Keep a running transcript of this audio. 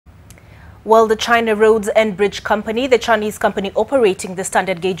Well, the China Roads and Bridge Company, the Chinese company operating the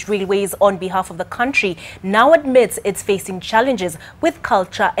standard gauge railways on behalf of the country, now admits it's facing challenges with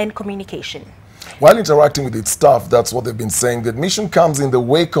culture and communication. While interacting with its staff, that's what they've been saying. The admission comes in the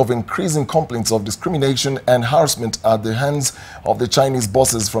wake of increasing complaints of discrimination and harassment at the hands of the Chinese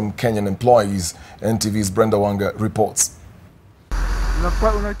bosses from Kenyan employees. NTV's Brenda Wanga reports.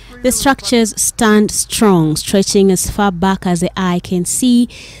 The structures stand strong, stretching as far back as the eye can see,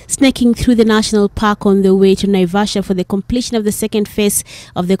 snaking through the national park on the way to Naivasha for the completion of the second phase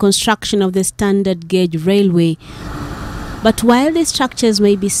of the construction of the standard gauge railway. But while the structures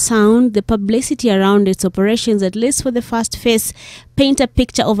may be sound, the publicity around its operations, at least for the first phase, paint a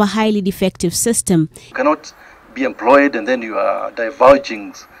picture of a highly defective system. You cannot be employed and then you are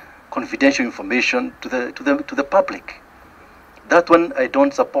divulging confidential information to the public. That one I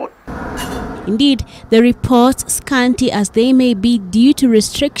don't support. Indeed, the reports, scanty as they may be due to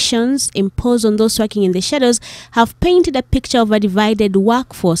restrictions imposed on those working in the shadows, have painted a picture of a divided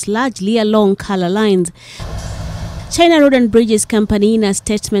workforce, largely along color lines. China Road and Bridges Company, in a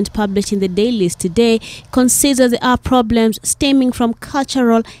statement published in the dailies today, considers there are problems stemming from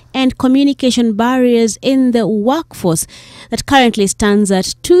cultural and communication barriers in the workforce that currently stands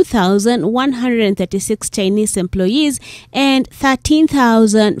at 2,136 Chinese employees and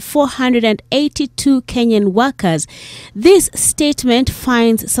 13,482 Kenyan workers. This statement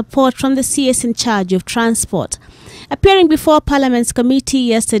finds support from the CS in charge of transport. Appearing before Parliament's committee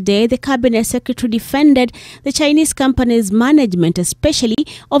yesterday, the Cabinet Secretary defended the Chinese company's management, especially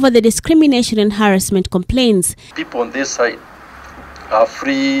over the discrimination and harassment complaints. People on this side are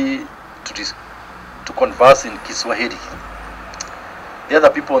free to converse in Kiswahili. The other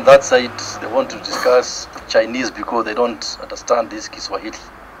people on that side, they want to discuss Chinese because they don't understand this Kiswahili.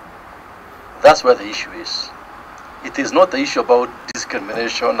 That's where the issue is. It is not the issue about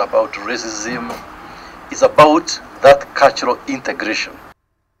discrimination, about racism. It's about that cultural integration.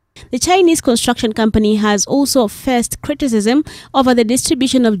 The Chinese construction company has also faced criticism over the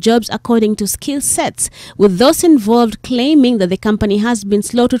distribution of jobs according to skill sets, with those involved claiming that the company has been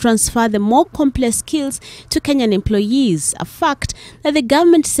slow to transfer the more complex skills to Kenyan employees, a fact that the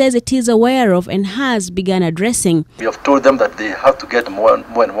government says it is aware of and has begun addressing. We have told them that they have to get more and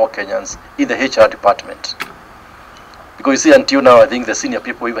more Kenyans in the HR department. Because you see, until now, I think the senior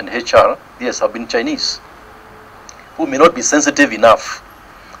people, even HR, yes, have been Chinese, who may not be sensitive enough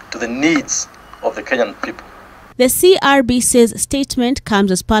to the needs of the Kenyan people. The CRBC's statement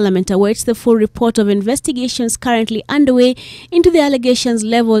comes as Parliament awaits the full report of investigations currently underway into the allegations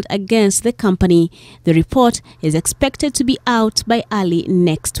leveled against the company. The report is expected to be out by early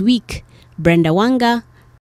next week. Brenda Wanga,